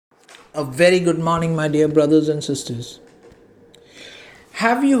A very good morning, my dear brothers and sisters.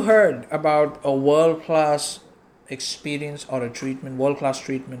 Have you heard about a world-class experience or a treatment, world-class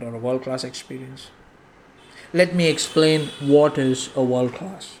treatment or a world-class experience? Let me explain what is a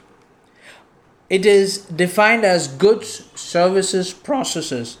world-class. It is defined as goods, services,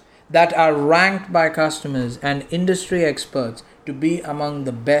 processes that are ranked by customers and industry experts to be among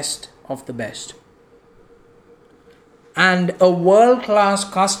the best of the best. And a world-class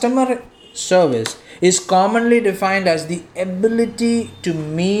customer service is commonly defined as the ability to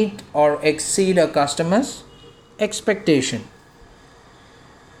meet or exceed a customer's expectation.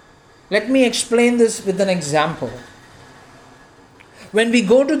 Let me explain this with an example. When we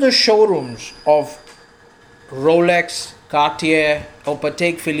go to the showrooms of Rolex, Cartier, or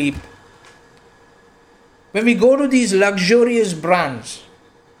Patek Philippe, when we go to these luxurious brands,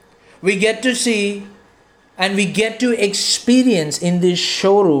 we get to see and we get to experience in these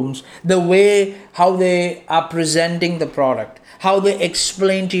showrooms the way how they are presenting the product, how they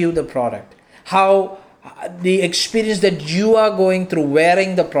explain to you the product, how the experience that you are going through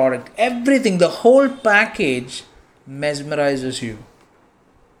wearing the product, everything, the whole package mesmerizes you.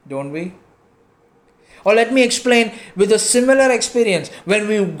 Don't we? Or let me explain with a similar experience. When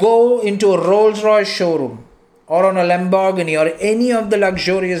we go into a Rolls-Royce showroom or on a Lamborghini or any of the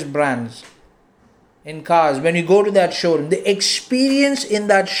luxurious brands in cars, when you go to that showroom, the experience in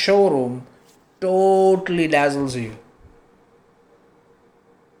that showroom totally dazzles you.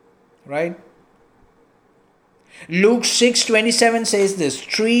 Right? Luke 6:27 says this: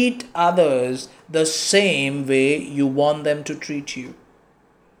 treat others the same way you want them to treat you.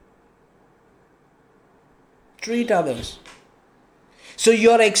 Treat others. So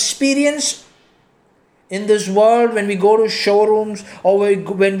your experience in this world, when we go to showrooms or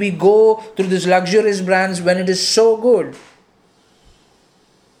when we go through these luxurious brands, when it is so good,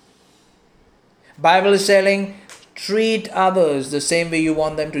 Bible is telling, treat others the same way you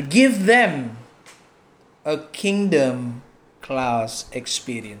want them to. Give them a kingdom class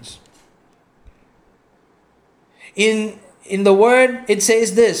experience. In the word, it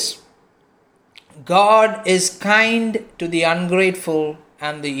says this: God is kind to the ungrateful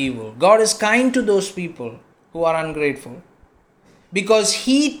and the evil. God is kind to those people who are ungrateful because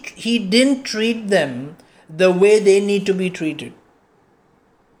He didn't treat them the way they need to be treated.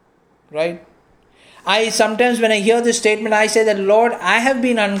 Right? I sometimes when I hear this statement, I say that, Lord, I have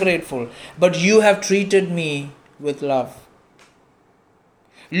been ungrateful, but you have treated me with love.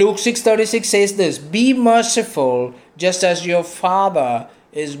 Luke 6:36 says this: be merciful just as your Father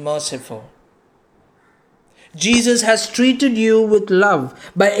is merciful. Jesus has treated you with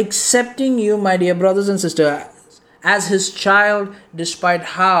love by accepting you, my dear brothers and sisters, as His child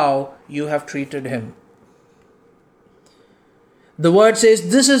despite how you have treated Him. The word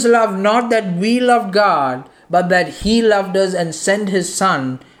says, this is love, not that we loved God, but that He loved us and sent His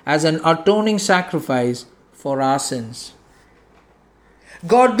Son as an atoning sacrifice for our sins.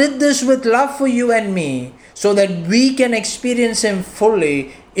 God did this with love for you and me so that we can experience Him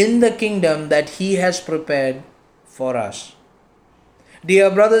fully in the kingdom that He has prepared for us. Dear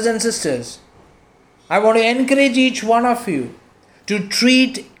brothers and sisters, I want to encourage each one of you to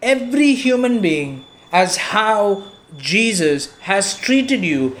treat every human being as how Jesus has treated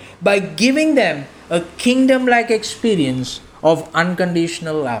you by giving them a kingdom-like experience of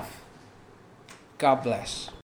unconditional love. God bless.